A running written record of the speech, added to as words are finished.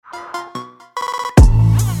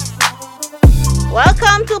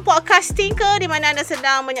Welcome to Podcast Tinker, di mana anda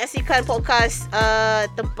sedang menyaksikan podcast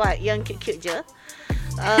tempat yang cute-cute je.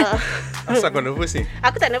 Asal kau nervous ni?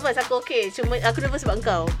 Aku tak nervous, aku okey. Cuma aku nervous sebab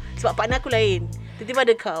kau. Sebab partner aku lain. Tiba-tiba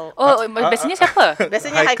ada kau. Oh, biasanya siapa?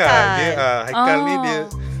 Biasanya Haikal. Haikal ni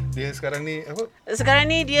dia sekarang ni apa?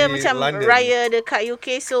 Sekarang ni dia di macam London. raya dekat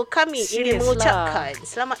UK. So kami ingin Serious mengucapkan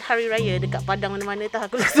Selamat Hari Raya dekat Padang mana-mana.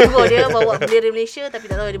 Aku suruh dia bawa bendera Malaysia,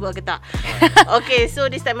 tapi tak tahu dia buat ke tak. Okay,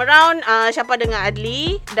 so this time around Syafa dengan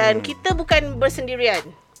Adli. Dan kita bukan bersendirian.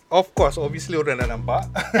 Of course, obviously orang dah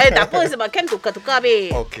nampak. Tak apa, sebab kan tukar-tukar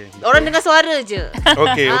babe. Okay. Orang dengar suara je.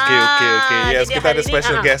 Okay. Yes, jadi kita ada hari ni,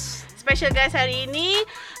 special guest. Special guest hari ini.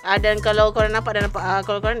 Dan kalau korang nampak dah nampak,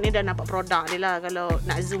 kalau korang ni dah nampak produk dia lah. Kalau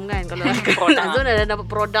nak zoom kan, kalau nak zoom dah nampak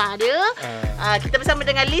produk dia. Kita bersama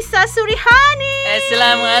dengan Lisa Surihani.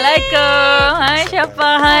 Assalamualaikum. Hai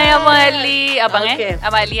Syafa. Hai Abang Ali. Abang Okay.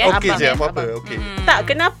 Abang Ali Okay abang, je, apa-apa. Okay. Tak,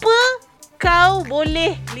 kenapa kau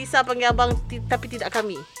boleh Lisa panggil abang tapi tidak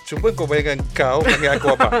kami? Cuba kau bayangkan kau panggil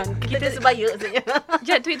aku abang. Kita sebaya sebenarnya.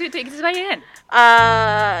 Jat, tweet kita sebaya kan?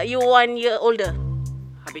 You 1 year older.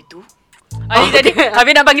 Habis tu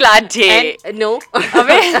Habis nak panggil adik. No.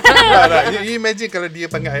 Habis Tak. You imagine kalau dia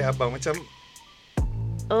panggil I abang macam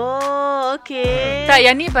Oh, okay. tak,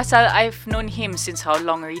 yang ni pasal I've known him since how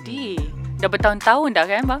long already? Dah bertahun-tahun dah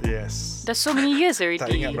kan bang? yes. Dah so many years Tak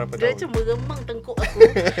already. ingat berapa Dia tahun. cuma remang tengkuk aku.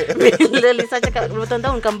 Bila Lisa cakap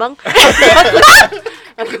bertahun-tahun kan bang?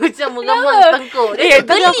 Aku macam meremang tengkuk. Dia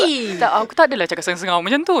geli. Tak, aku tak adalah cakap sengau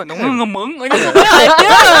macam tu. Ngemeng macam tu.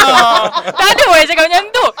 Tak ada orang cakap macam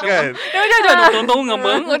tu. Kan? Dia macam tu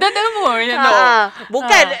ngemeng. Tak ada pun macam tu.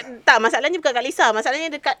 Bukan. Tak, masalahnya bukan kat Lisa. Masalahnya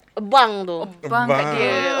dekat bang tu. Bang kat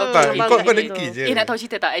dia. Tak, Bang kau kat dia dengki je. Nak tahu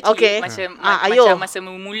cerita tak? Actually, Okay. macam ayo. macam masa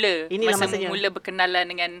mula-mula. Inilah Masa masanya. mula berkenalan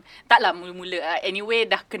dengan, taklah mula-mula. Anyway,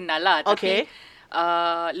 dah kenal lah. Okay. Tapi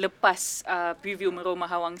lepas preview Meroma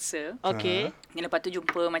Hawangsa, Okay. yang lepas tu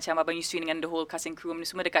jumpa macam Abang Yusri dengan the whole cast and crew ni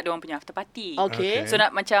semua dekat diorang punya after party. Okay. So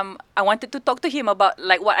nak macam I wanted to talk to him about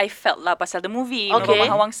like what I felt lah pasal the movie Okay. Meroma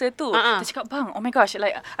Hawangsa tu. Dia cakap, bang, oh my gosh,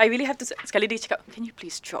 like I really have to. Sekali dia cakap, can you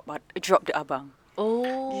please drop the abang?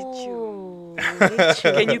 Oh. Gitu.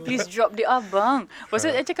 Can you please drop the abang? Lepas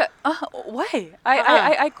tu saya cakap, why?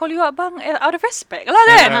 I call you abang out of respect lah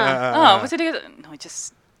kan. Lepas tu dia kata, no,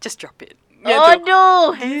 just drop it.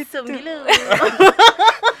 Aduh, handsome gila.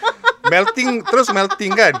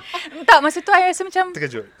 Melting kan? Tak, masa tu I rasa macam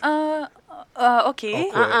Terkejut. okay.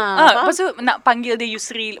 Awkward. Lepas tu nak panggil dia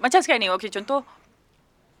Yusri. Macam sekarang ni, okay, contoh,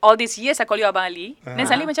 all these years I call you Abang Ali. Then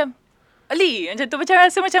suddenly macam, Ali. Macam tu, macam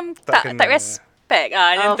rasa macam tak respect.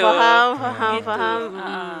 Macam tu. Faham.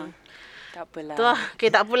 Tak apalah. Tu lah. Okay,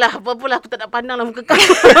 tak apalah. Apa-apalah, aku tak nak pandang lah muka kau.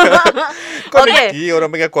 Kau dengki orang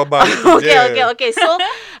panggil aku abang. Okay. So,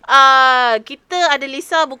 kita ada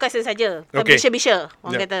Lisa bukan saja. Okay. Bisha-bisha,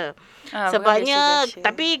 orang kata. Sebabnya, bisha-bisha.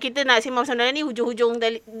 tapi kita nak sembang sebenarnya ni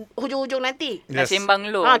hujung-hujung nanti. Nak sembang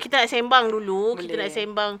dulu. Kita nak sembang dulu. Boleh. Kita nak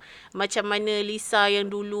sembang macam mana Lisa yang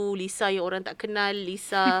dulu, Lisa yang orang tak kenal,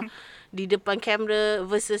 Lisa di depan kamera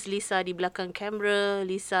versus Lisa di belakang kamera,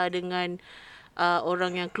 Lisa dengan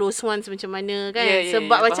orang yang close ones macam mana kan.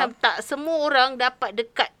 Sebab macam faham. tak semua orang dapat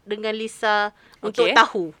dekat dengan Lisa untuk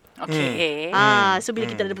tahu. Okay. So bila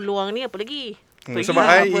kita ada peluang ni, apa lagi? Sebab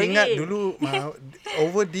I apa ingat lagi? dulu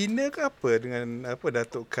over dinner ke apa dengan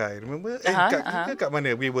Datuk Kai. Remember? Kat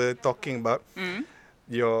mana we were talking about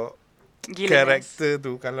your Gila, character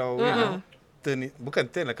tu kalau bukan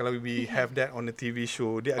turn lah, kalau we have that on a TV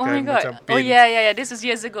show dia Oh akan my god. macam Oh yeah. This was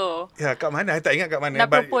years ago. Ya, kat mana? I tak ingat kat mana.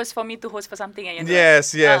 Nak propose for me to host for something yang tu.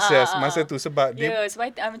 Yes. Masa tu sebab dia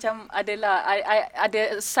sebab macam adalah I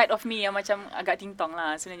ada side of me yang macam agak ting-tong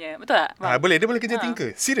lah sebenarnya. Betul tak? dia boleh kerja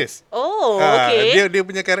tinker. Serius. Oh, okay. Dia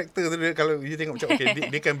punya karakter tu kalau you tengok macam okay,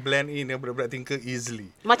 dia can blend in budak-budak tinker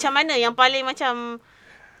easily. Macam mana yang paling macam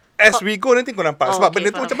As we go nanti kau nampak sebab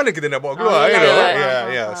benda tu macam mana kita nak bawa keluar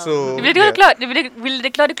So Bila dia keluar, bila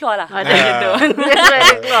dia keluar lah. Gitu.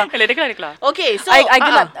 Bila dia keluar. Okay, so I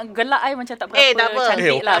gelak I macam tak berapa tak apa.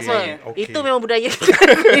 cantik lah okay. sebenarnya. Okay. Itu memang budaya.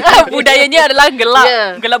 Budayanya adalah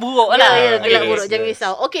gelak buruk lah. Gelak Yes, buruk. Jangan yes.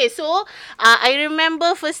 risau. Okay, so I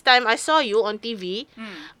remember first time I saw you on TV.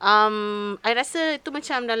 I rasa itu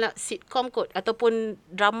macam dalam sitcom kot ataupun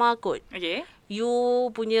drama kot. Okay. You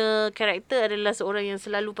punya karakter adalah seorang yang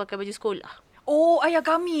selalu pakai baju sekolah. Oh, ayah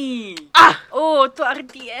kami. Oh, tu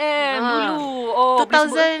RTM dulu. Oh,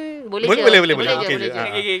 2000 boleh je. Boleh. Okay,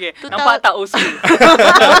 Okay, Okay. 2000 Nampak tak old school?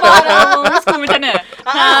 Nampak tak old school macam mana?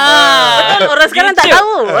 Betul, orang sekarang tak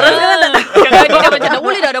tahu. Orang sekarang tak tahu. Kadang-kadang dia macam tak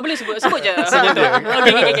boleh dah dah boleh sebut je.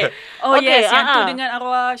 Okay. Oh Okay, yes, yang tu dengan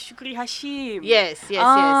arwah Syukri Hashim. Yes. Ya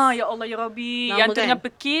Allah ya Rabbi. Nama Yang tu kan? dengan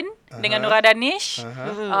Pekin dengan Nora Danish.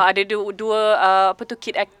 Ada dua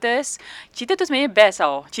kid actors. Cerita tu sebenarnya best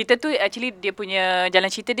tau. Cerita tu actually dia punya jalan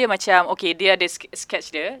cerita dia macam okay, dia ada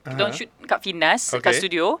sketch dia. Kita orang shoot kat Finas kat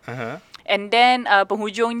studio. And then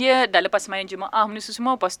penghujungnya dah lepas sembahyang Jumaat menusu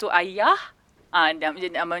semua, lepas tu ayah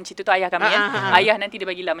cerita tu ayah kami kan. Ayah nanti dia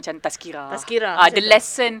bagilah macam tazkirah. The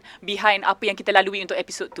lesson behind apa yang kita lalui untuk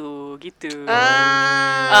episod tu gitu.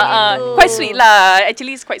 Quite sweet lah.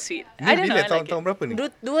 Actually it's quite sweet. Ni bila tahun berapa ni?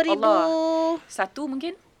 2001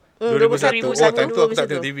 mungkin. 2001. Oh, time tu aku tak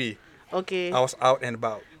tengok TV. Okay. I was out and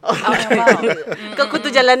about. Kau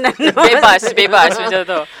kutu jalanan. Bebas macam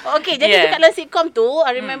tu. Okay, jadi dekat dalam sitcom tu,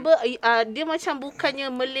 I remember dia macam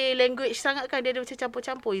bukannya Malay language sangat kan, dia ada macam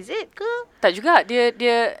campur-campur. Is it ke? Tak juga.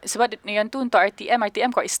 Dia sebab yang tu untuk RTM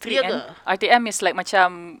quite strict kan. RTM is like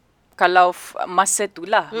macam kalau masa tu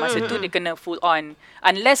lah. Masa tu dia kena full on.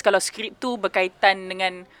 Unless kalau skrip tu berkaitan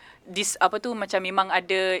dengan macam memang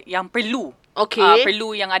ada yang perlu. Okay.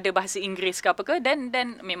 Perlu yang ada bahasa Inggeris ke apa ke,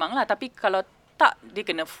 then memanglah. Tapi kalau tak, dia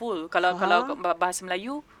kena full. Kalau bahasa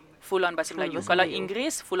Melayu, full on bahasa Melayu. Kalau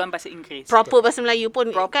Inggeris, full on bahasa Inggeris. Proper bahasa Melayu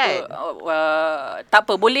pun kan? Tak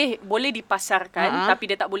apa, boleh dipasarkan,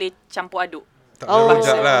 tapi dia tak boleh campur aduk. Tak boleh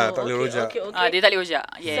rojak lah, tak boleh rojak. Okay. Dia tak boleh rojak.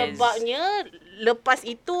 Yes. Sebabnya lepas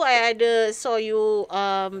itu I ada saw you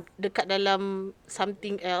dekat dalam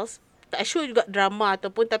something else. Tak sure juga drama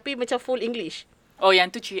ataupun, tapi macam full English. Oh,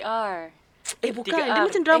 yang tu 3R. Bukan. Dia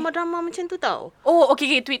macam drama-drama macam tu tau. Oh,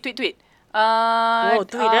 okay. Tweet. Tweet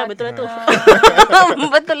dah, betul lah tu.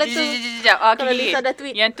 Betul lah tu. Kalau Lisa dah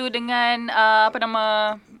tweet. Yang tu dengan apa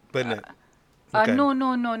nama? Bernard.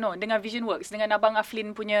 No. Dengan Vision Works, dengan Abang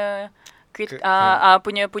Aflin punya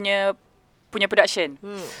punya production.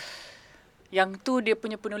 Yang tu dia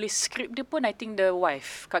punya penulis skrip dia pun I think the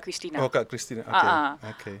wife, Kak Christina. Oh, Kak Christina.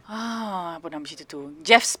 Okay. Apa nama cerita tu?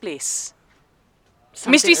 Jeff's Place.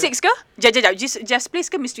 Mystery 6 ke? Sekejap. Jeff's Place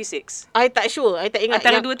ke Mystery 6? I tak sure. I tak ingat.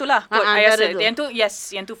 Antara dua tu lah. Yang tu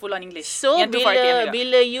yang tu full on English. So yang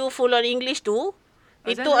bila you full on English tu,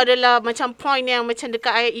 itu adalah macam point yang macam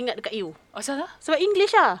dekat I ingat dekat you. Oh, salah? Sebab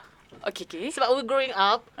English lah. Okay. Sebab we growing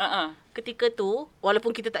up, ketika tu,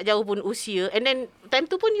 walaupun kita tak jauh pun usia, and then time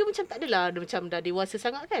tu pun you macam tak adalah, macam dah dewasa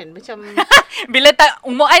sangat kan. Macam bila tak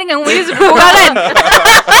umur I dengan umur dia kurang kan.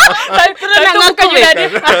 Time tu bukan you dah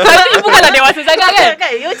bukanlah dewasa sangat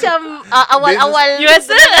kan. You macam awal-awal you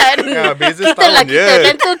rasa kan. Beza kita setahun lah je.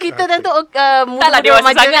 Kita tentu taklah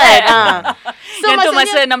dewasa sangat kan. So yang tu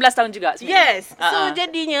masa 16 tahun juga sebenarnya. Yes. So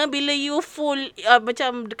jadinya bila you full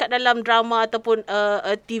macam dekat dalam drama ataupun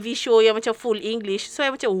a TV show yang macam full English, so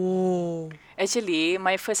I macam actually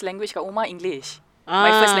my first language kat rumah English.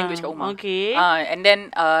 My first language kat rumah. Okay. And then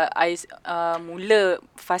I mula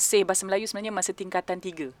fasih bahasa Melayu sebenarnya masa tingkatan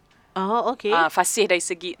 3. Oh, okay. Fasih dari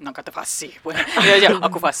segi, nak kata fasih pun.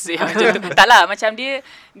 Aku fasih macam tu. Taklah, macam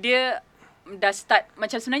dia dah start,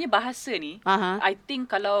 macam sebenarnya bahasa ni, I think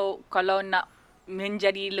kalau nak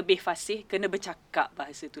menjadi lebih fasih, kena bercakap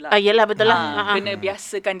bahasa tu lah. Yelah, betul lah. Kena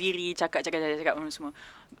biasakan diri cakap semua.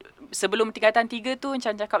 Sebelum tingkatan 3 tu,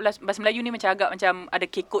 macam cakap bahasa Melayu ni macam agak macam ada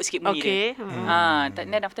kekok sikit bunyi dia.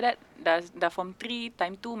 Then after that, dah form 3,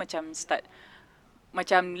 time tu macam start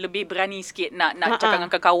macam lebih berani sikit nak cakap dengan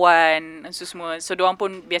kawan semua. So diorang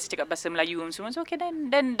pun biasa cakap bahasa Melayu semua. So okay,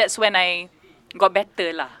 then that's when I got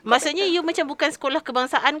better lah. Maksudnya you macam bukan sekolah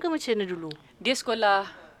kebangsaan ke macam mana dulu? Dia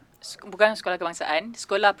bukan sekolah kebangsaan,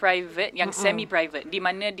 sekolah private yang semi private, di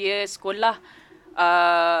mana dia sekolah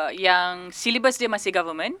yang syllabus dia masih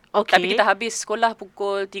government, tapi kita habis sekolah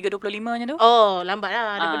pukul 3.25 macam tu. Oh, lambat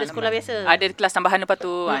lah daripada sekolah biasa. Ada kelas tambahan lepas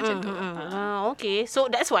tu macam tu. Okay,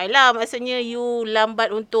 so that's why lah maksudnya you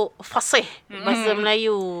lambat untuk fasih bahasa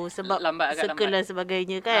Melayu sebab circle dan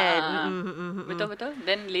sebagainya kan. Betul.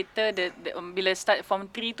 Then later bila start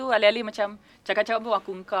form 3 tu, alih-alih macam cakap-cakap pun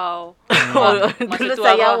aku engkau. Masa tu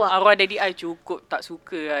arwah daddy I cukup tak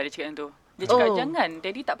suka lah dia cakap macam tu. Dia cakap, jangan.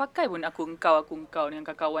 Daddy tak pakai pun aku engkau dengan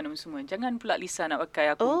kawan-kawan dan semua. Jangan pula Lisa nak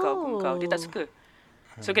pakai aku engkau. Dia tak suka.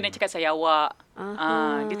 So, kena cakap saya awak.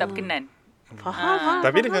 Dia tak berkenan. Faham.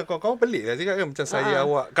 Tapi dengan kawan-kawan pelik lah cakap kan. Macam saya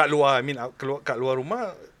awak kat luar. Kat luar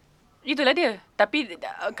rumah. Itulah dia. Tapi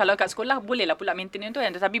kalau kat sekolah bolehlah pula maintain tu kan.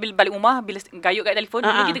 Tapi bila balik rumah, bila gayut kat telefon,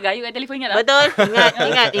 dulu kita gayut kat telefon, ingat tak? Betul.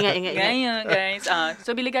 Ingat. Gayut guys.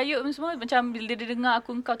 So bila gayut semua, macam bila dia dengar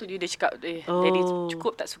aku engkau tu, dia cakap, daddy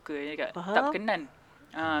cukup tak suka. Dia cakap, tak berkenan.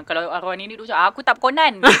 Kalau arwah ni duduk cakap, aku tak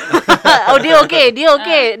berkenan. Audio. okey.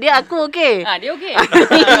 Dia aku okey. Dia okey.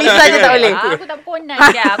 Lisa je tak boleh. Aku tak berkonan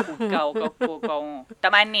dia aku. Kau.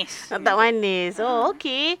 Tak manis. Tak manis. Oh,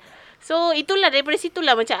 okey. So, itulah daripada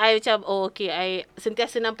situlah macam I macam, okay, I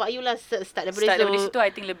sentiasa nampak you lah start daripada situ. I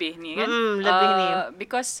think lebih ni kan. Lebih ni.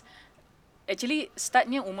 Because, actually,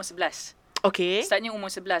 startnya umur 11. Okay. Startnya umur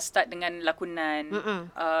 11. Start dengan lakonan.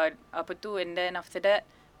 And then after that,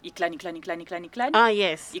 iklan.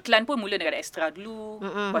 Yes. Iklan pun mula dengan extra dulu.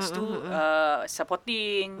 Lepas tu,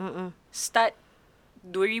 supporting. Start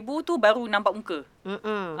 2000 tu baru nampak muka.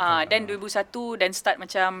 Then 2001, then start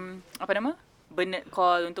macam, apa nama? Bernard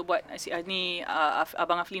call untuk buat ni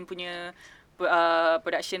Abang Aflin punya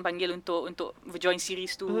production panggil untuk join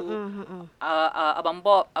series tu. Abang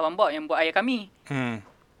Bob yang buat Ayah Kami.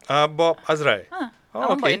 Bob Azrai.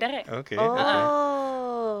 Abang Bob yang direct. Okay.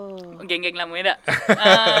 Geng-geng lama tak?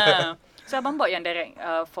 So Abang Bob yang direct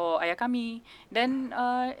for Ayah Kami. Then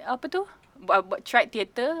apa tu? Tried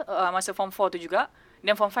theatre masa form 4 tu juga.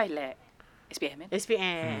 Then form 5 lag. SPM kan?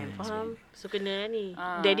 SPM. Faham? So kena ni.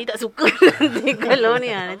 Daddy tak suka nanti kalau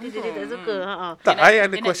ni. Nanti Daddy tak suka. Tak, I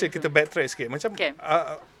ada question. Kita backtrack sikit. Macam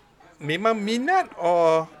memang minat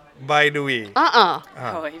or by the way?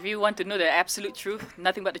 If you want to know the absolute truth,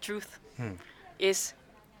 nothing but the truth, is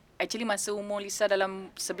actually masa umur Lisa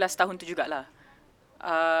dalam 11 tahun tu jugalah.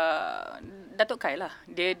 Datuk Kai lah.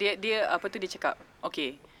 Dia apa tu dia cakap,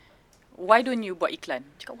 okay, why don't you buat iklan?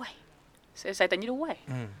 Cakap, why? Saya tanya dia, why?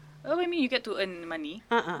 Oh, I mean you get to earn money.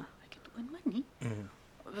 I get to earn money.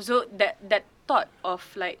 So that thought of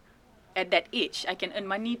like at that age I can earn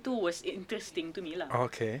money tu was interesting to me lah.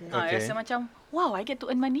 Okay. Rasa macam wow, I get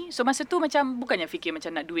to earn money. So masa tu macam bukannya fikir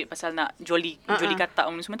macam nak duit pasal nak joli katak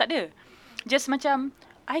semua, tak ada. Just macam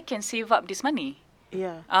I can save up this money.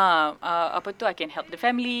 Yeah. Apa tu, I can help the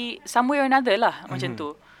family somewhere or another lah, macam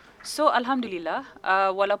tu. So alhamdulillah,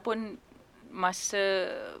 walaupun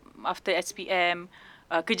masa after SPM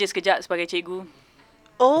kerja sekejap sebagai cikgu.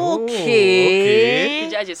 Okay.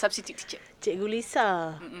 Kerja aja, substitute teacher. Cikgu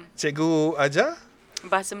Lisa. Cikgu ajar?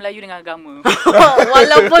 Bahasa Melayu dengan agama.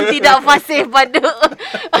 Walaupun tidak fasih pada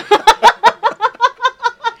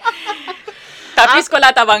Tapi sekolah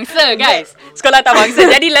antarabangsa, guys. Sekolah antarabangsa.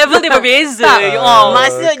 Jadi level dia berbeza.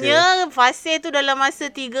 Maksudnya fase tu dalam masa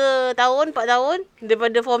 3 tahun, 4 tahun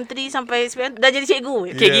daripada form 3 sampai 9 dah jadi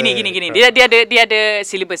cikgu. Okay, gini. Dia ada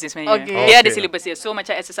syllabus dia sebenarnya. Okay. Dia ada syllabus dia. So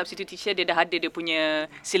macam as a substitute teacher, dia dah ada dia punya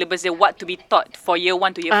syllabus dia, what to be taught for year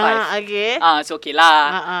 1 to year 5. Okay. So okay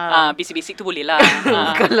lah. Basic-basic tu boleh lah.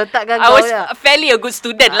 Kalau tak I was fairly a good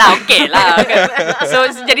student lah. Okay lah. So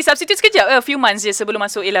jadi substitute sekejap, a few months je sebelum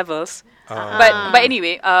masuk A-levels. But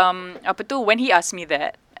anyway, apa tu, when he asked me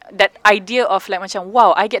that idea of like macam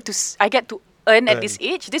wow, I get to earn at this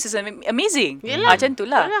age, this is amazing. Macam tu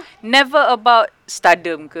lah. Never about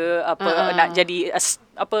stardom ke apa, nak jadi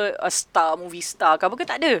a star, movie star ke apa ke,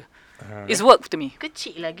 tak ada. It's work to me.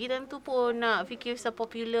 Kecil lagi time tu pun nak fikir so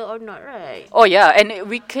popular or not, right? Oh yeah, and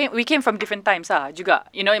we came from different times lah juga.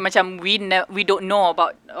 You know, macam we don't know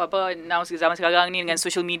about apa now zaman sekarang ni dengan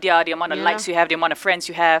social media, the amount of likes you have, the amount of friends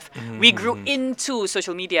you have. We grew into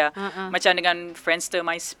social media. Macam dengan Friendster,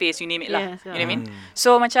 MySpace, you name it lah. You know what I mean?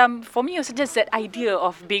 So macam for me it was just that idea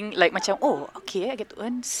of being like macam, oh, okay, I get to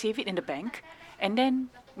earn, save it in the bank, and then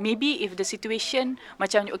maybe if the situation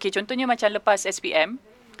macam okay, contohnya macam lepas SPM.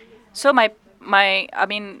 So my I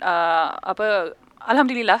mean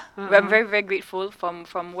alhamdulillah, I'm very very grateful from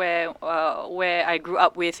where I grew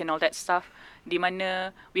up with and all that stuff, di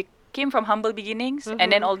mana we came from humble beginnings, and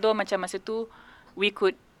then although macam masa tu we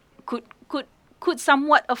could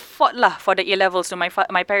somewhat afford lah for the A-levels, so my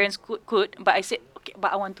parents could, but I said okay,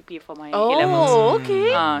 but I want to pay for my A-levels. Oh,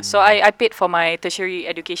 okay. So I paid for my tertiary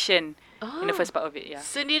education in the first part of it, yeah.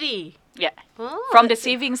 Sendiri? Yeah. From the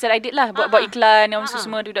savings that I did lah, buat iklan,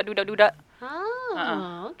 semua dudak.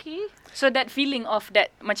 Okay. So that feeling of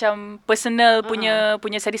that macam personal punya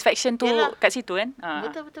satisfaction tu kat situ kan.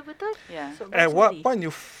 Betul. Yeah. So, At what point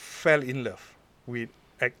you fell in love with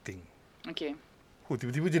acting? Okay.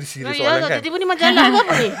 Tiba-tiba jadi serius soalan kan? Tiba-tiba ni majalah ke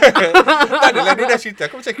apa ni? Tak adalah, dia dah cerita.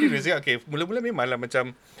 Aku macam curious kan. Okay, mula-mula memanglah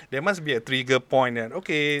macam there must be a trigger point kan.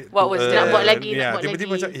 Okay. What was nak buat lagi,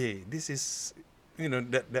 tiba-tiba macam this is, you know,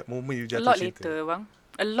 that moment you jatuh cinta. A lot later, bang.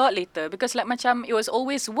 A lot later. Because like macam it was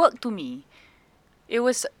always work to me. It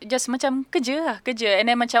was just macam kerja. And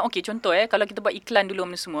then macam, okay, contoh kalau kita buat iklan dulu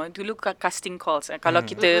semua, dulu casting calls. Kalau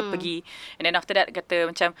kita pergi, and then after that kata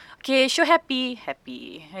macam, okay, show happy,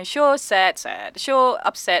 show sad, show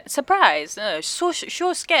upset, surprise,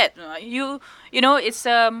 show scared. You know, it's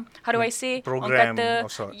how do I say? Program kata,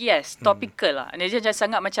 of sort. Yes, topical lah. And dia just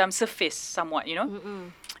sangat macam surface somewhat, you know.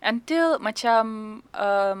 Until macam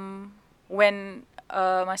when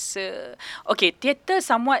masa theatre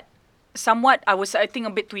somewhat I think a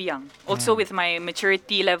bit too young. Also with my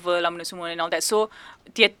maturity level semua and all that. So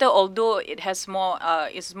theatre, although it has more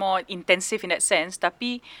is more intensive in that sense,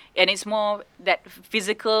 and it's more that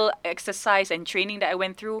physical exercise and training that I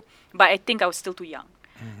went through, but I think I was still too young.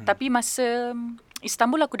 Tapi masa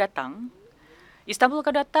Istanbul aku datang,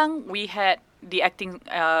 we had the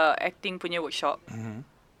acting punya workshop,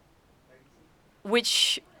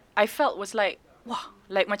 which I felt was like, wah,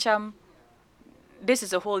 like macam this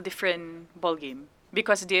is a whole different ball game,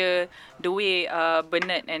 because the way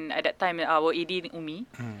Bernard and at that time our AD Umi,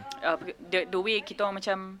 the way kita orang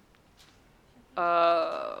macam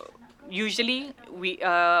usually we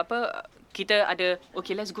kita ada,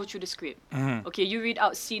 okay, let's go through the script. Okay, you read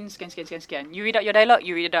out scenes, scan. You read out your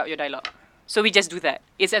dialogue. So we just do that.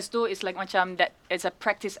 It's as though it's like macam that it's a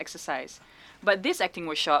practice exercise. But this acting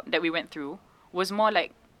workshop that we went through was more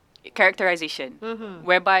like characterization,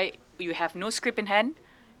 whereby you have no script in hand,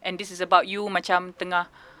 and this is about you macam tengah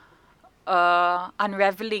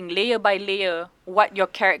unraveling layer by layer what your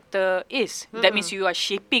character is. That means you are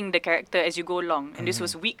shaping the character as you go along. And this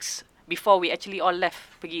was weeks before we actually all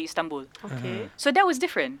left pergi Istanbul. Okay. So that was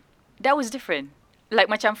different.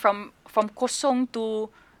 Like macam from kosong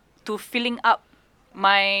to filling up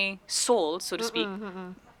my soul, so to speak,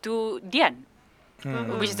 to Dian,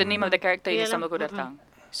 which is the name of the character in Istanbul Kau Datang.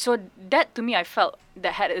 So that, to me, I felt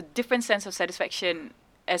that had a different sense of satisfaction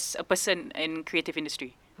as a person in creative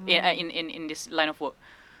industry, in this line of work.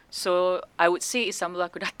 So I would say Istanbul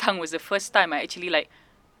Aku Datang was the first time I actually like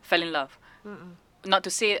fell in love. Not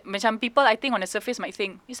to say, macam people I think on the surface might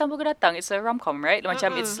think Istanbul Aku Datang, it's a rom-com, right?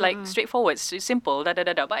 Macam it's like straightforward, it's simple, but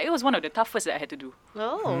it was one of the toughest that I had to do.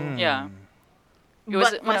 Oh. Yeah. It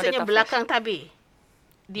was one of the maksudnya toughest. belakang tabir.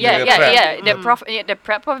 Yeah. The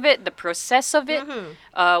prep of it, the process of it.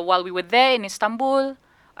 While we were there in Istanbul,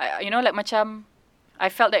 like macam,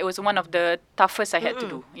 I felt that it was one of the toughest I had to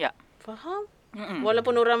do. Yeah. Faham?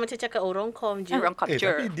 Walaupun orang macam cakap rom-com je. Rom-com,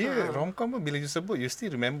 sure. Tapi dia rom-com pun bila you sebut, you still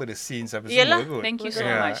remember the scenes apa Yalah. semua kot. Thank you so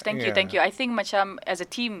much. Thank you. I think macam as a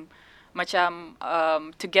team, macam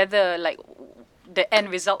together, like the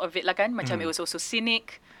end result of it lah kan, macam it was also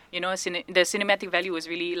scenic. You know, the cinematic value was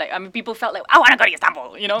really like, I mean, people felt like, I want to go to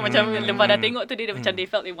Istanbul. You know, macam lepas dah tengok tu, dia macam they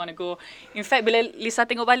felt they want to go. In fact, bila Lisa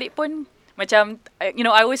tengok balik pun, macam, I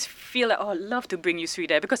always feel like, oh, I'd love to bring Yusri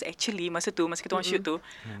there. Because actually, masa kita orang shoot tu,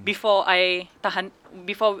 before he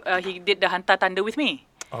did the Hantar Tanda with me.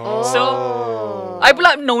 So, I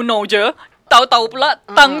pula no je. Tahu-tahu pula,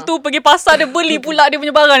 Tang tu pergi pasar, dia beli pula dia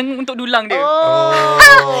punya barang untuk dulang dia.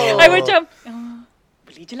 I macam,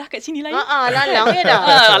 beli je lah kat sini lah. Lalang ya dah.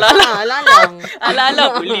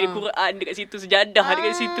 Alah, beli Quran dekat situ, sejadah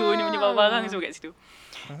dekat situ, ni punya barang semua kat situ.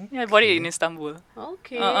 Yeah, I bought it in Istanbul.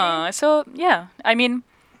 Okay. So, yeah, I mean,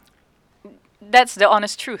 that's the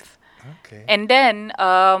honest truth. Okay. And then,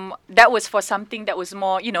 that was for something that was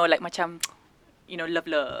more, like macam,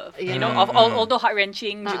 love. Although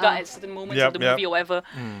heart-wrenching juga at certain moments of the movie or whatever.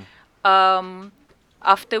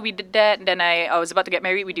 After we did that, then I was about to get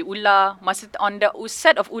married. We did Ula. On the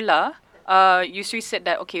set of Ula, Yusri said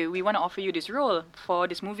that, okay, we want to offer you this role for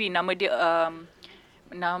this movie. Nama dia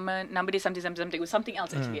something. It was something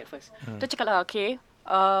else actually at first. Dia cakap lah, okay,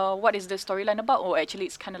 what is the storyline about? Oh, actually,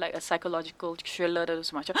 it's kind of like a psychological thriller dan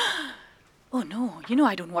semacam. Oh no,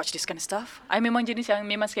 I don't watch this kind of stuff. I memang jenis yang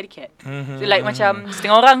memang scary cat. So, like macam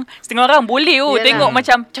setengah orang boleh tengok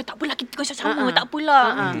macam tak apalah kita tengok sama, tak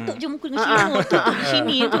apalah. Tutup je muka dengan sini, tutup di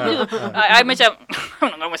sini, tutup je. I macam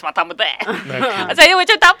macam mata betul. Saya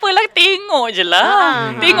macam tak apalah, tengok je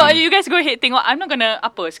lah. Tengok, you guys go ahead tengok. I'm not gonna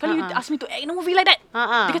sekali you ask me to act in a movie like that.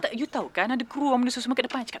 Dia kata, you tahu kan ada kru benda semua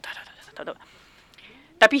kat depan. Cakap tak.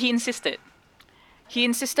 Tapi he insisted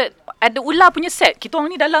at the Ula punya set, kita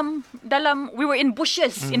orang ni dalam we were in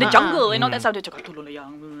bushes in the jungle and all that stuff. Dia cakap tolonglah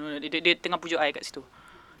yang dia tengah pujuk I kat situ.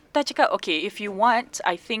 Dia cakap, okay, if you want,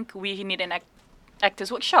 I think we need an actors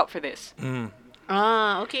workshop for this.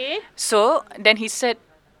 Okay. So then he said,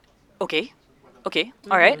 okay,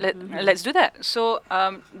 alright, let's do that. So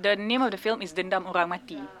the name of the film is Dendam Orang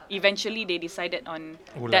Mati. Eventually they decided on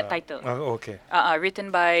that title. Okay.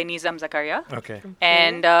 Written by Nizam Zakaria. Okay.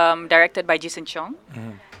 And directed by Jason Chong.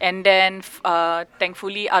 And then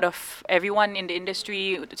thankfully, out of everyone in the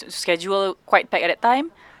industry, schedule quite packed at that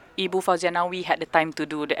time, Ibu Fauzia Nawi had the time to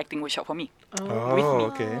do the acting workshop for me. With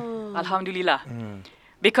me. Okay. Alhamdulillah.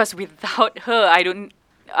 Because without her, I don't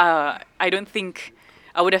think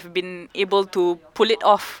I would have been able to pull it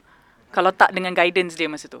off kalau tak dengan guidance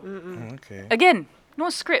dia masa tu. Okay. Again, no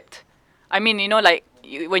script. I mean, like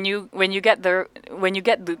when you get the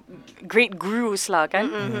great grooves lah kan.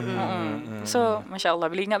 So masya-Allah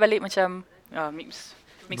bila ingat balik macam makes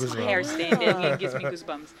my hair stand and gives me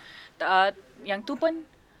goosebumps. Yang tu pun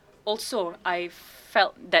also I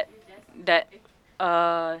felt that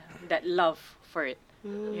love for it,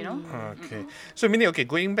 you know. Okay. So meaning,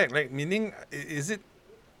 going back, like meaning, is it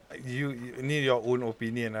you need your own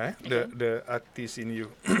opinion, the artist in you.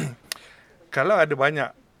 Kalau ada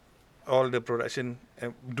banyak all the production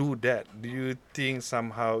do that, do you think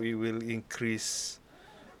somehow it will increase,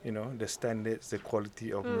 the standards, the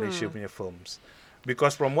quality of Malaysia punya films?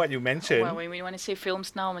 Because from what you mentioned, well, when we want to say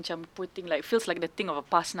films now, macam putting like feels like the thing of a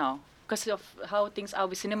past now. Because of how things are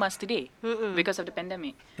with cinemas today, because of the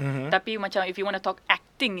pandemic. Tapi macam if you want to talk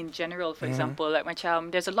acting in general, for example, like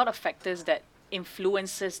macam there's a lot of factors that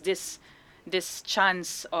influences this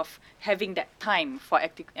chance of having that time for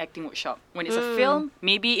acting workshop. When it's a film,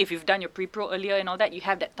 maybe if you've done your pre-pro earlier and all that, you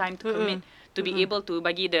have that time to commit to be able to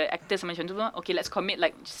bagi the actors macam tu, okay, let's commit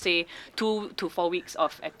like say 2 to 4 weeks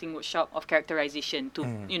of acting workshop of characterization to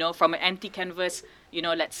from an empty canvas,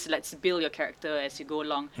 let's build your character as you go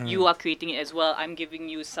along. You are creating it as well. I'm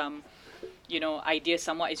giving you some ideas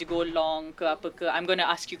somewhat as you go along ke apa ke. I'm going to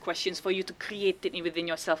ask you questions for you to create it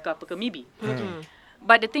within yourself ke apa ke maybe.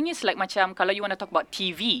 But the thing is like macam kalau you want to talk about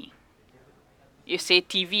TV, you say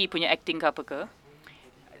TV punya acting ke apa ke,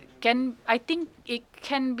 I think it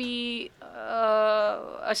can be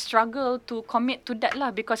a struggle to commit to that lah,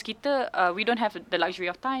 because kita we don't have the luxury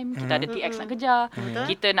of time. Kita ada TX nak kejar,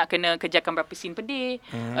 kita nak kena kejarkan berapa scene per day,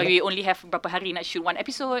 we only have berapa hari nak shoot one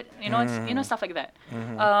episode, stuff like that.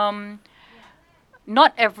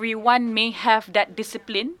 Not everyone may have that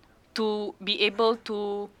discipline to be able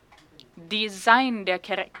to design their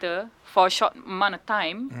character for a short amount of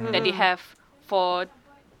time that they have for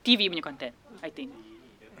TV punya content, I think.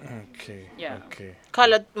 Okay. Yeah. Okay.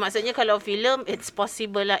 Maksudnya kalau filem, it's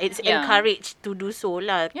possible lah. It's encouraged to do so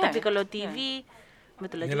lah. Tapi kalau TV,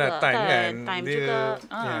 betul lah juga kan. Time juga.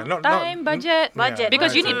 Budget.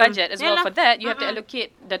 Because you need budget as well. For that, you have to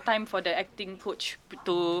allocate the time for the acting coach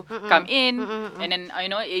to come in, and then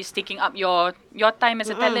it's taking up your time as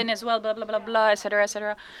a talent as well. Blah blah blah blah, etc.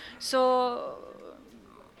 etc. So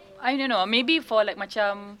I don't know. Maybe for like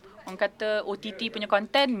macam orang kata OTT punya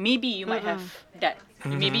content, maybe you might have that.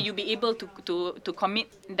 Maybe you'll be able to commit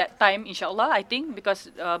that time, insyaAllah, I think, because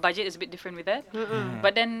budget is a bit different with that.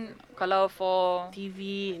 But then, kalau for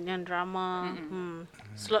TV dan drama,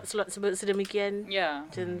 slot sedemikian,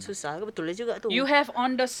 macam susah ke? Betul lah juga tu. You have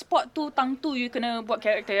on the spot tu, tang tu, you kena buat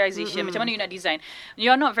characterization. Macam mana you nak design.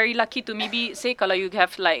 You're not very lucky to maybe, say kalau you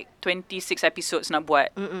have like 26 episodes nak buat.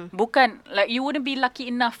 Bukan, like you wouldn't be lucky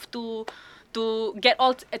enough to get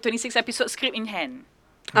all 26 episode script in hand.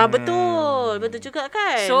 Betul juga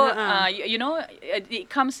kan. So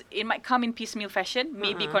it might come in piecemeal fashion,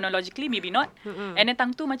 maybe chronologically, maybe not. And then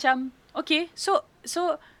tang tu macam okay, so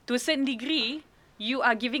to a certain degree you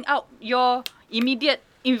are giving out your immediate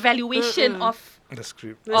evaluation of the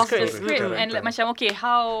script and like, macam okay,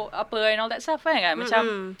 how apa and all that stuff kan,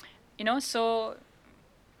 macam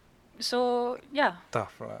so yeah,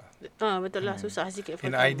 tough lah. Betul lah, susah sikit.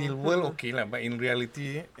 In ideal world okay lah, but in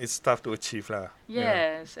reality it's tough to achieve lah.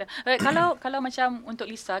 Yes. Kalau macam untuk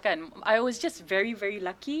Lisa kan, I was just very very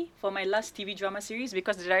lucky for my last TV drama series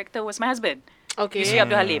because the director was my husband. Okay. Yusri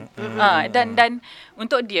Abdul Halim. Dan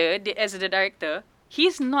untuk dia as the director,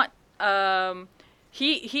 he's not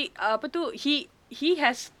he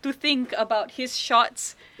has to think about his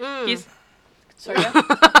shots. Sorry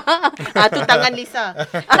tu tangan Lisa.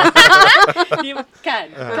 Kan.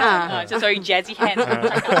 So sorry, jazzy hands.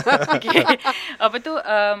 Okay.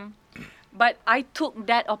 But I took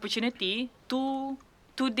that opportunity to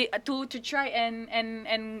try and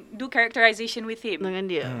do characterization with him. Dengan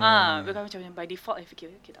dia. Because macam by default I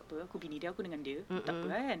fikir okay, tak apa, aku bini dia, aku dengan dia. Tak apa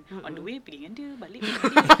kan. On the way pergi dengan dia, balik.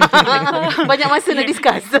 Banyak masa nak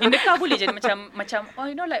discuss. In the car boleh jadi macam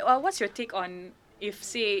what's your take on if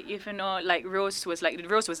like Rose was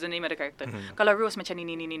the name of the character. Kalau Rose macam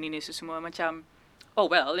ni semua macam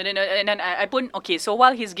and then I pun okay, so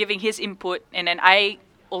while he's giving his input and then I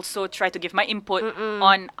also try to give my input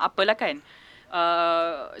on apalah kan.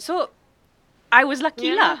 So I was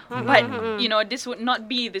lucky lah. But this would not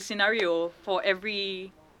be the scenario for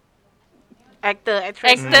every actor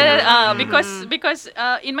because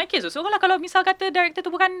in my case also kalau misal kata director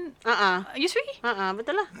tu bukan Yusri.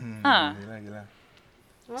 Betul lah. Gila.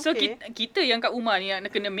 So kita yang kat rumah ni yang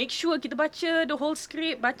kena make sure kita baca the whole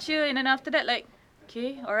script, and then after that like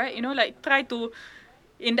okay, alright, like try to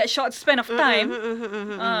in that short span of time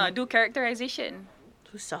do characterization.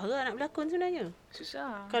 Susah ke nak berlakon sebenarnya?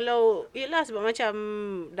 Susah. Kalau, yelah sebab macam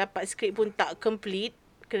dapat skrip pun tak complete.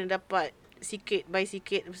 Kena dapat sikit by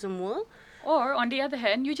sikit semua. Or on the other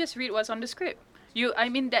hand, you just read what's on the script.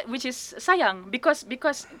 I mean that, which is sayang because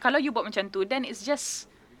kalau you buat macam tu, then it's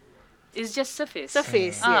just surface.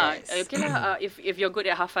 Surface, yes. Okay lah. If you're good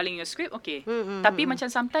at hafaling your script, okay. Tapi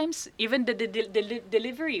macam sometimes even the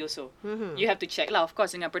delivery also, you have to check lah. Of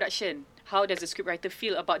course, dengan production, how does the scriptwriter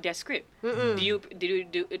feel about their script?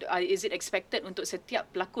 Is it expected untuk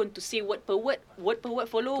setiap pelakon to say word per word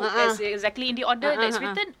follow as exactly in the order that's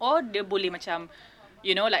written, or dia boleh macam,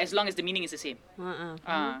 you know, like as long as the meaning is the same.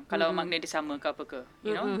 Kalau makna dia sama ke apa ke,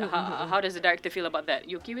 you know, how does the director feel about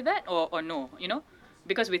that? You okay with that or no, you know?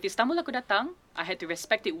 Because with Istanbul Aku Datang, I had to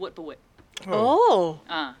respect it word per word. Oh.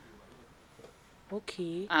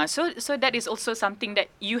 Okay. So that is also something that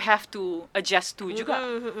you have to adjust to juga.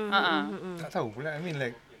 Tak tahu pula. I mean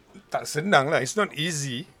like tak senang lah. It's not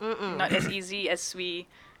easy. Not as easy as we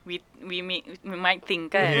might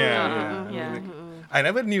think kan. Yeah. I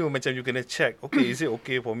never knew macam you kena check. Okay, is it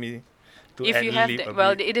okay for me to if you have ad-lib a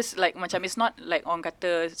well, bit? it is like macam it's not like orang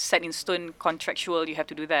kata set in stone contractual you have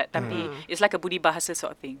to do that. Tapi it's like a budi bahasa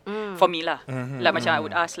sort of thing for me lah. Like macam I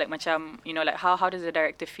would ask like macam, you know, like how does the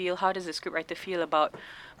director feel? How does the scriptwriter feel about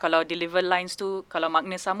kalau deliver lines tu kalau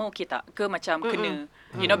makna sama okay tak? Ke macam kena?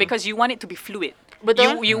 You know, because you want it to be fluid.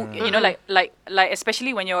 Betul. You know like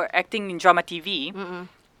especially when you're acting in drama TV.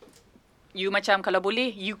 You macam kalau boleh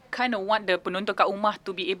you kind of want the penonton kat rumah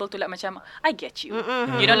to be able to like macam I get you.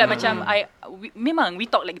 You know like macam memang we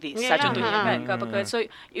talk like this contohnya kan ke apa ke. So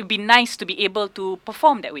it'd be nice to be able to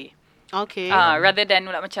perform that way. Okay. Rather than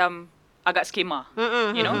like macam agak skema.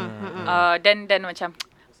 You know. Then macam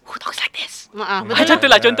who talks like this? Macam tu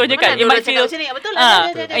lah contohnya kan. You might feel betul lah.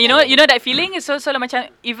 you know that feeling is so like macam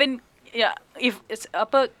even if it's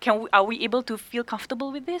apa are we able to feel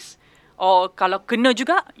comfortable with this? Or kalau kena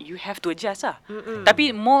juga, you have to adjust lah.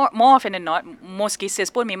 Tapi more often than not, most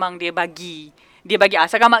cases pun memang dia bagi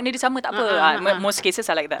asalkan makna dia sama tak apa. Most cases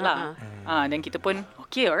are like that lah. Dan kita pun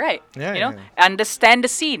okay, alright. You know, understand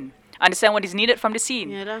the scene. Understand what is needed from the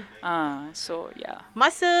scene. Yalah. So yeah.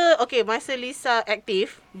 Masa Lisa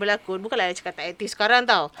aktif berlakon, bukanlah saya cakap tak aktif sekarang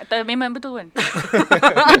tau. Memang betul kan.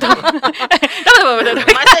 Betul.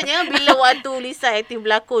 Maksudnya bila waktu Lisa aktif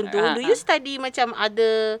berlakon tu, do you study macam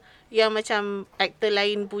ada yang macam aktor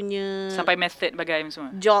lain punya sampai method bagai semua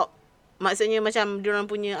job, maksudnya macam diorang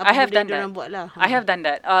punya apa benda diorang buat lah. I have done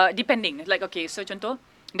that. Depending, like okay, so contoh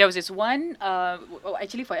there was this one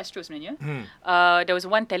actually for Astro sebenarnya. There was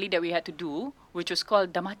one tele that we had to do which was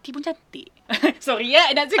called Dah Mati Pun Cantik. Sorry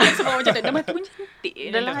nak cakap semua macam Dah Mati Pun Cantik.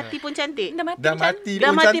 Dalam Hati Pun Cantik.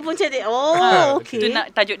 Dah Mati Pun Cantik. Oh, okay. Itu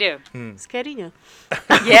nak tajuk dia. Scary-nya.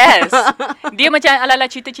 Yes. Dia macam ala-ala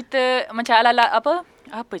cerita-cerita macam ala-ala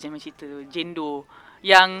apa je macam cerita Jendo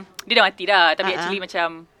yang dia dah mati dah tapi actually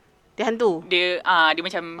macam dia hantu. Dia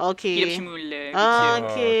macam hidup semula.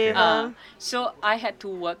 Okay. So I had to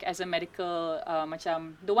work as a medical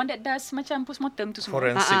macam the one that does macam postmortem tu semua.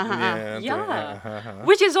 Forensic punya.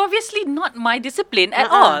 Which is obviously not my discipline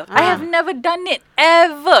at all. I have never done it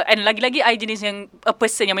ever. And lagi-lagi I jenis yang a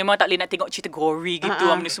person yang memang tak boleh nak tengok cerita gory gitu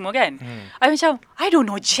benda semua kan. I macam I don't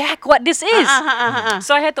know jack what this is.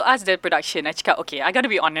 So I had to ask the production. I cakap okay, I gotta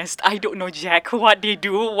be honest, I don't know jack what they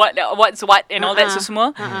do, what's what and all that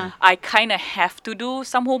semua. I kind of have to do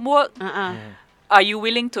some homework. Are you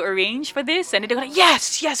willing to arrange for this? And they're like,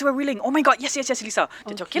 yes, we're willing. Oh my God, yes, Lisa.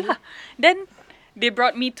 Okay lah. Then they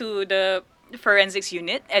brought me to the forensics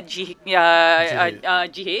unit at GH,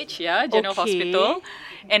 General Hospital.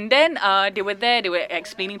 And then they were there, they were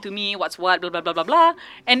explaining to me what's what, blah, blah, blah, blah, blah.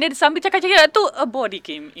 And then sambil cakap-cakap tu, a body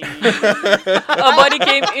came in.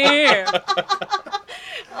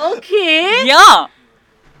 Okay.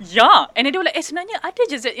 Yeah, and then they were like, sebenarnya ada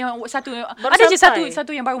je yang satu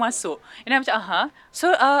yang baru masuk. And I'm macam, so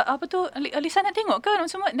apa tu, Lisa nak tengok ke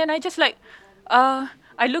semua? Then I just like,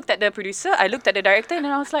 I looked at the producer, I looked at the director, and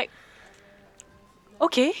then I was like,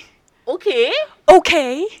 okay,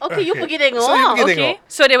 you pergi tengok. So you pergi tengok.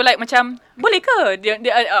 So they were like macam boleh ke?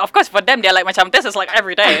 Of course for them they're like macam this is like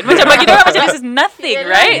every day. Macam bagi dia macam this is nothing,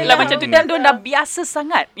 right? Like macam to them dia dah biasa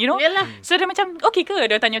sangat, you know. So dia macam okay ke?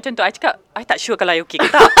 Dia tanya macam tu. I cakap I tak sure kalau I okay ke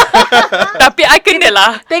tak. Tapi I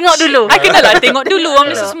kenalah tengok dulu. Tengok dulu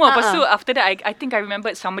orang semua. Lepas tu after that I think I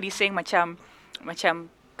remembered somebody saying macam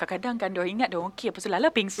kadang-kadang kan dia ingat dia okay, lepas tu Lala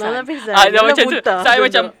pingsan. Macam tu. So I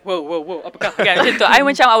macam wow apakah kan macam tu. I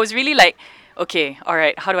was really like okay,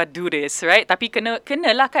 alright, how do I do this, right? Tapi kena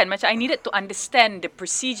lah kan. Macam I needed to understand the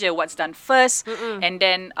procedure, what's done first, and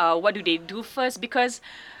then what do they do first, because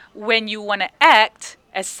when you want to act,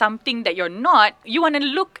 as something that you're not, you want to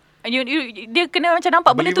look, dia kena macam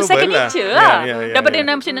nampak benda tu second Believable lah. nature lah. Yeah. Daripada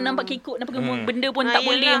macam nampak kikuk, nampak benda pun tak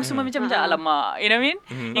boleh, semua macam alamak. You know what I mean?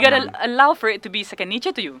 You gotta allow for it to be second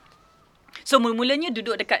nature to you. So mula-mulanya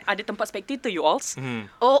duduk dekat ada tempat spectator you alls.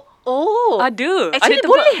 Oh. Ada. Actually ada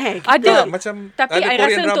tempat, boleh kita? Ada. Macam Tapi ada I Korean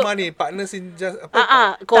rasa drama untuk ni, Partners in Just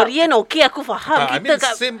Korean okey aku faham. I Kita mean,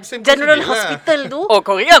 kat same General procedure lah. Hospital tu. Oh,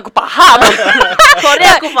 Korea aku faham.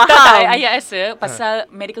 Korea aku faham. Tak, I rasa pasal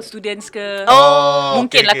medical students ke. Oh,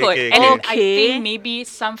 mungkin lah kot. And then I okay. think maybe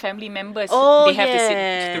some family members, Oh, they have to sit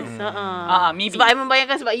yes. through. Maybe. Sebab I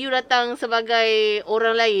membayangkan sebab you datang sebagai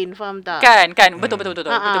orang lain, faham tak? Kan. Betul.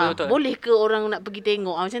 Betul. Boleh ke orang nak pergi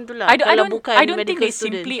tengok? Macam tu lah. I Kalau don't bukan think medical they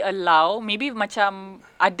students. simply allow. Maybe macam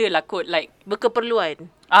ada lah kot, like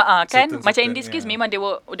berkeperluan. kan. Certain, Macam in this case yeah. memang they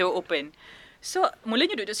were open. So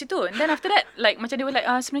mulanya duduk situ. And then after that, like macam dia were like,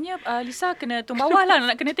 sebenarnya Lisa kena turun bawah lah,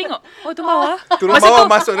 nak kena tengok. Oh, turun bawah. Turun bawah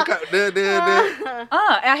masuk dekat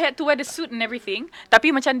I had to wear the suit and everything.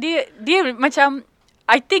 Tapi macam dia macam,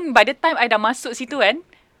 I think by the time I dah masuk situ kan,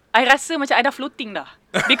 I rasa macam I dah floating dah.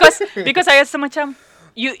 Because I rasa macam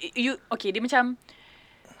you okay, dia macam,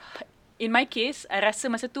 in my case, I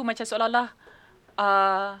rasa masa tu macam seolah-olah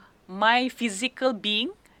my physical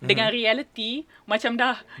being dengan reality macam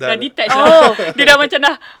dah detach lah. Dia dah macam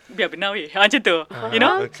dah biar benar weh. Macam tu. You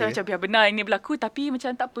know? Okay. So macam biar benar ini berlaku, tapi macam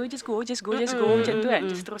tak apa, just go macam tu kan.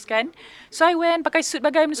 Just teruskan. So I went pakai suit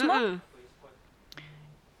bagai semua.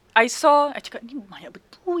 I cakap ni mayat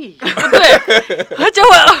betul weh. Betul macam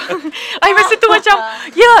I rasa tu macam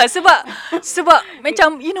sebab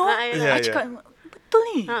macam you know, I cakap betul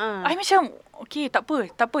ni. I macam okay, tak apa.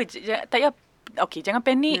 Tak payah. Okay, jangan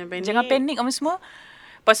panik apa semua.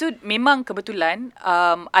 Lepas tu memang kebetulan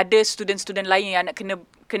ada student lain yang nak kena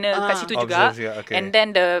kat situ juga. Okay. And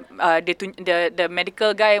then the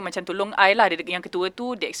medical guy macam tolong I lah, yang ketua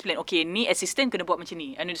tu dia explain, okay ni assistant kena buat macam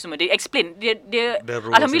ni. Anu semua dia explain. Dia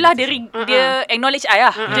alhamdulillah dia acknowledge I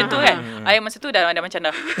lah. Macam tu kan. I masa tu dah macam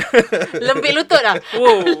dah Lembik lutut dah.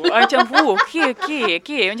 macam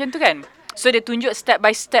okay macam tu kan. So dia tunjuk step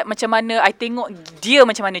by step macam mana. I tengok dia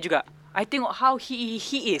macam mana juga. I tengok how he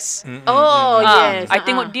is. Yes. I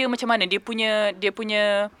tengok dia macam mana. Dia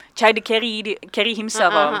punya cara dia carry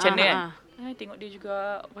himself macam mana kan. I tengok dia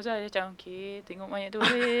juga. Pasal macam okay, tengok mayat tu.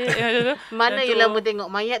 Mana you lama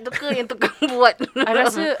tengok mayat tu ke yang tukang buat? I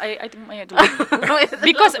rasa I tengok mayat tu.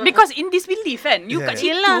 because in disbelief kan. You kat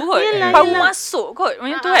situ kot. Baru masuk kot.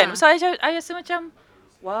 Macam tu kan. So I rasa macam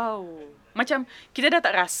wow. Macam kita dah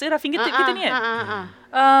tak rasa dah fingertip kita ni kan.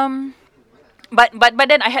 But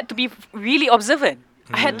then I had to be really observant.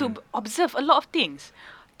 I had to observe a lot of things.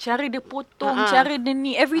 Cara dia potong, cara dia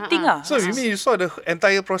ni, everything lah. So you mean you saw the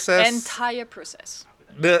entire process?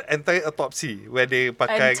 The entire autopsy where they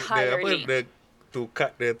pakai the to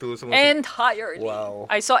cut the tu semua. Entirely. Wow.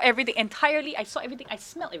 I saw everything entirely. I saw everything. I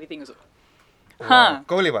smelled everything also. Wow.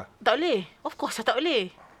 Kau boleh ba? Tak boleh. Of course tak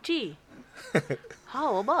boleh. Gee.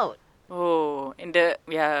 How about?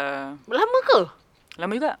 Lama ke?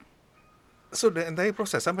 Lama juga. So the entire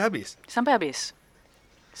process sampai habis?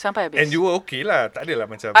 Sampai habis. And you were okay lah. Tak adalah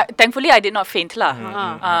macam... Thankfully, I did not faint lah.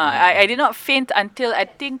 I did not faint until I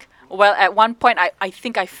think... Well, at one point, I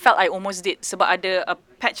think I felt I almost did. Sebab ada a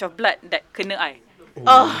patch of blood that kena I.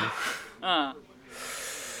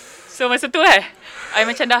 So, masa tu I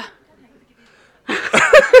macam dah...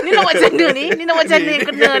 Ni nak buat macam ni? Ni nak buat macam ni yang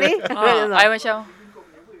kena ni? I macam...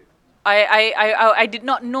 I did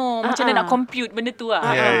not know macam mana nak compute benda tu lah.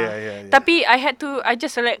 Yeah. Tapi I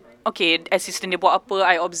just like, okay, assistant dia buat apa,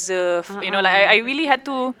 I observe. You know, like I really had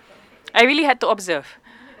to observe.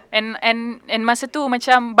 And masa tu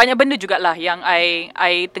macam banyak benda jugalah yang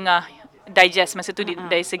I tengah digest masa tu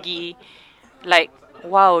dari segi like,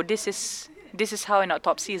 wow, this is how an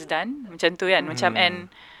autopsy is done. Macam tu kan. Macam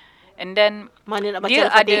and then dia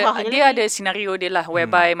ada senario dia lah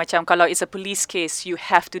whereby macam kalau it's a police case, you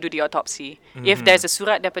have to do the autopsy. If there's a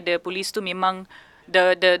surat daripada police tu, memang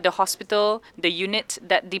the hospital, the unit,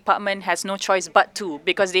 that department has no choice but to,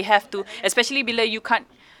 because they have to, especially bila you can't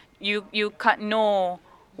know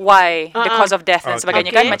why the cause of death dan sebagainya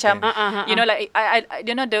kan. Macam you know, like I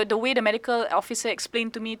you know, the way the medical officer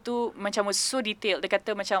explained to me tu macam was so detailed. Dia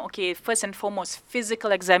kata macam, okay, first and foremost, physical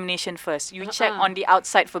examination first. You check on the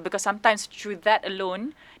outside first, because sometimes through that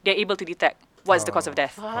alone they're able to detect what's the cause of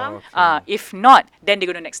death. If not, then they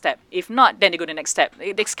go to the next step. If not, then they go to the next step.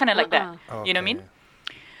 It's kind of like that. You know what I mean?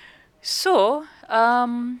 So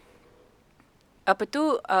apa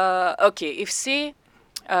tu, okay, if say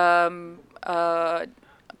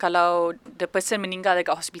kalau the person meninggal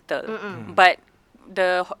dekat hospital, but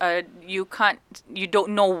you don't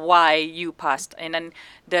know why you passed, and then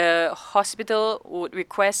the hospital would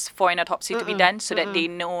request for an autopsy to be done so that they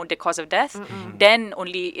know the cause of death. Then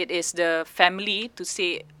only it is the family to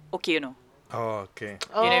say, okay, Oh, okay.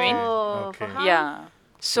 You know what I mean? Okay. faham. Yeah.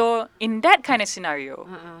 So in that kind of scenario,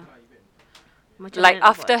 Macam like mana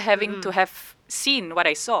nak after buat? having to have seen what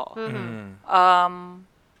I saw,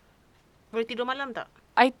 Boleh tidur malam tak?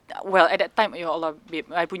 at that time, ya Allah, babe,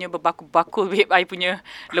 I punya berbakul-bakul, babe, I punya,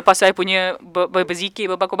 lepas tu I punya berzikir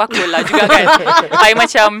berbakul-bakul lah juga kan. I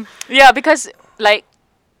macam, because like,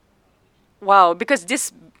 wow, because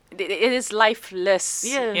it is lifeless,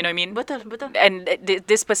 Yeah. you know what I mean? Betul. And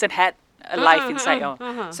this person had a life inside.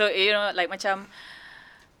 So, like macam,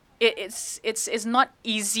 it's not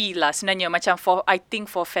easy lah sebenarnya, macam I think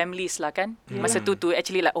for families lah kan, masa tu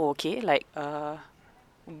actually like, oh okay, like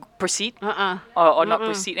proceed or not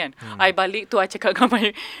proceed kan. I balik tu I cakap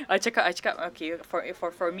dengan I cakap okay,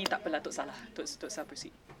 for me tak apalah, Tok salah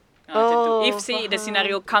proceed. Macam tu. If say the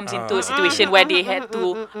scenario comes into a situation where they had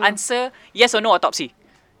to answer yes or no autopsy,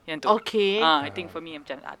 yang tu. Okay. I think for me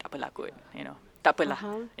macam tak apalah kot, tak apalah,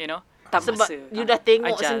 tak Sebab masa. you dah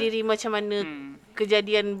tengok ajal. sendiri macam mana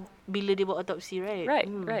kejadian bila dia buat autopsi, right?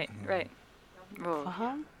 Right. Oh.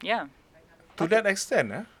 Faham? Yeah. To that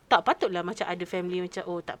extent, Tak patutlah macam ada family macam,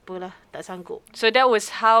 oh tak apalah, tak sanggup. So that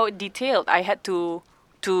was how detailed I had to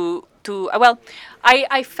well,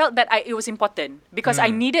 I felt that it was important because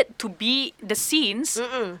I needed to be the scenes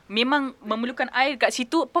memang memerlukan I kat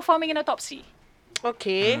situ performing an autopsy.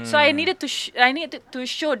 Okay. So I needed to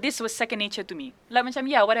show this was second nature to me. Like macam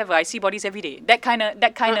whatever, I see bodies every day. That kind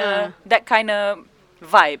of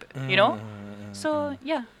vibe, you know? So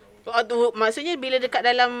yeah. Maksudnya bila dekat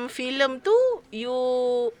dalam filem tu, you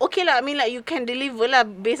okay lah, I mean like you can deliver lah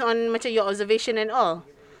based on macam your observation and all.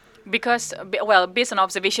 Because, based on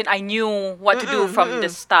observation, I knew what to do from the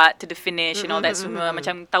start to the finish and all that semua.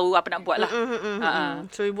 Macam tahu apa nak buat lah.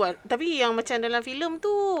 So you buat. Tapi yang macam dalam filem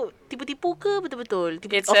tu, tipu-tipu ke betul-betul?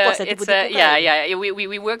 It's of course tipu-tipu kan? Yeah.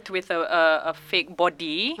 We worked with a fake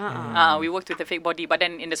body. We worked with a fake body. But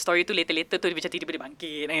then in the story tu, later tu dia macam tiba-tiba dia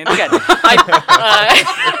bangkit. Kan?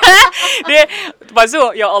 Lepas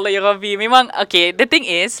tu, ya Allah, ya Rabbi. Memang, okay, the thing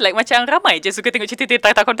is, like macam ramai je suka tengok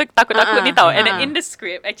cerita takut ni tau. And then in the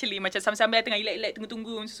script, actually, macam sambil-sambil tengah relax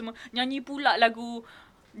tunggu-tunggu semua, nyanyi pula lagu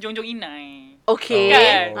Jongjong Inai. Okay.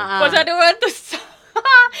 Kan? Pasal ada orang tu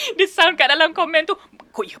dia sound kat dalam komen tu,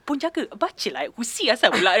 kau pun jaga, baca lah Husi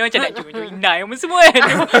asal pula dia macam nak Jongjong Inai apa semua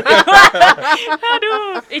kan.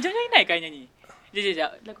 Aduh. Jongjong Inai kan nyanyi?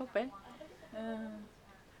 Sekejap. Lagu apa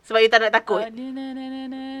Sebab you tak nak takut.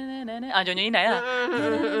 Jongjong Inai lah.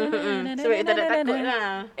 Sebab you tak nak takut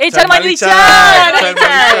lah. Chan Malichan.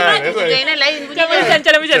 Yang ini lain bunyi.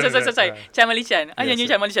 Chan Malichan. Sorry. Chan Malichan. Nyanyi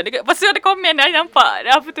Chan Malichan. Lepas tu ada komen dah nampak.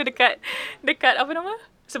 Apa tu dekat apa nama?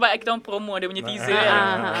 Sebab kita orang promo dia punya teaser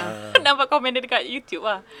kan. Nampak komen dia dekat YouTube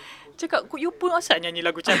lah. Cakap, you pun asal nyanyi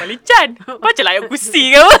lagu Chan Malichan? Baca lah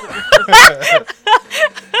Gusti ke?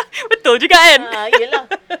 Betul juga kan? Yelah.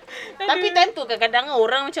 Tapi tentu kadang-kadang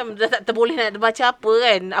orang macam dah tak terboleh nak baca apa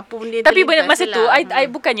kan. Apa benda yang tapi terlintas masa je tu lah. I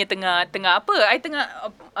bukannya tengah apa, I tengah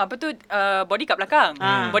apa tu body kat belakang.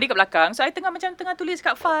 Body kat belakang. So I tengah tulis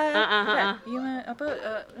kat file. Kan?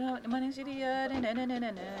 Mana sini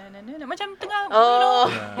macam tengah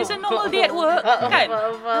it's a normal day at work kan.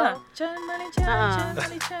 Chan Malichan.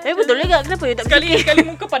 Betul juga, kenapa you tak Sekali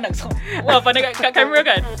muka pandang wah, pandang kat kamera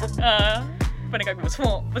kan. Pandang kat aku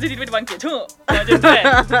semua. Lepas tu tiba-tiba bangkit tu. Macam tu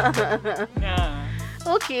kan.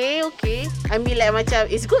 Okay. I mean like macam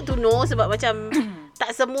it's good to know sebab macam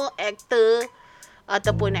tak semua actor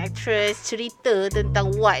ataupun actress cerita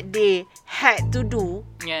tentang what they had to do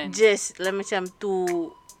just like macam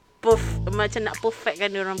to macam nak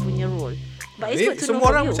perfectkan orang punya role. But it's good to know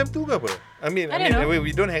semua orang from you. macam tu ke apa? I mean, we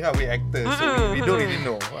don't hang out with actors, so we don't really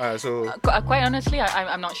know. So quite honestly,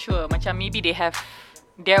 I'm not sure. Macam maybe they have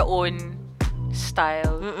their own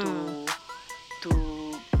style to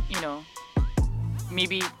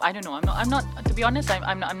maybe I don't know. I'm not to be honest.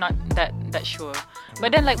 I'm not that sure.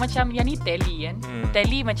 But then like macam yang ni tele kan.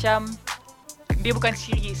 Tele macam dia bukan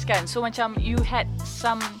series kan. So macam you had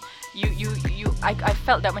some I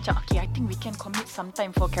felt that macam okay, I think we can commit some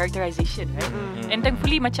time for characterization, right? And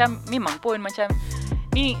thankfully macam memang pun macam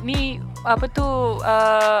ni apa tu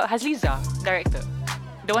Hazliza director,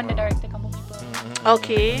 the one that directed Kampung People.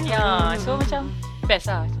 Okay. Yeah, so macam best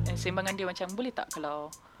lah. Sembangan dia macam boleh tak kalau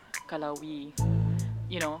we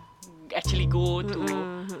actually go to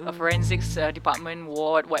a forensics department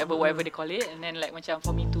ward, whatever they call it, and then like macam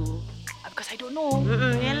for me to, because I don't know.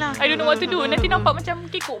 Yalah. I don't know what to do. Nanti nampak macam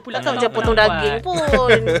kekok pula. Takkan kalau macam aku potong nak daging buat.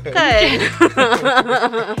 pun. Kan?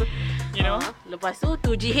 You know? Lepas tu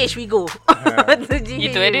 2GH we go. 2GH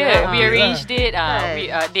Itu dia. We Ha. arranged it. Kan.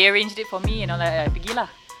 They arranged it for me and all that. Pergilah.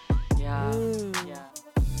 Ya. Hmm. Ya.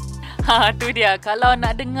 Tu dia. Kalau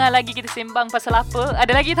nak dengar lagi kita sembang pasal apa,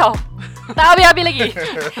 ada lagi tau. Tak habis-habis lagi.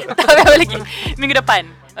 Tak habis-habis lagi. Minggu depan.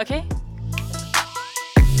 Okay?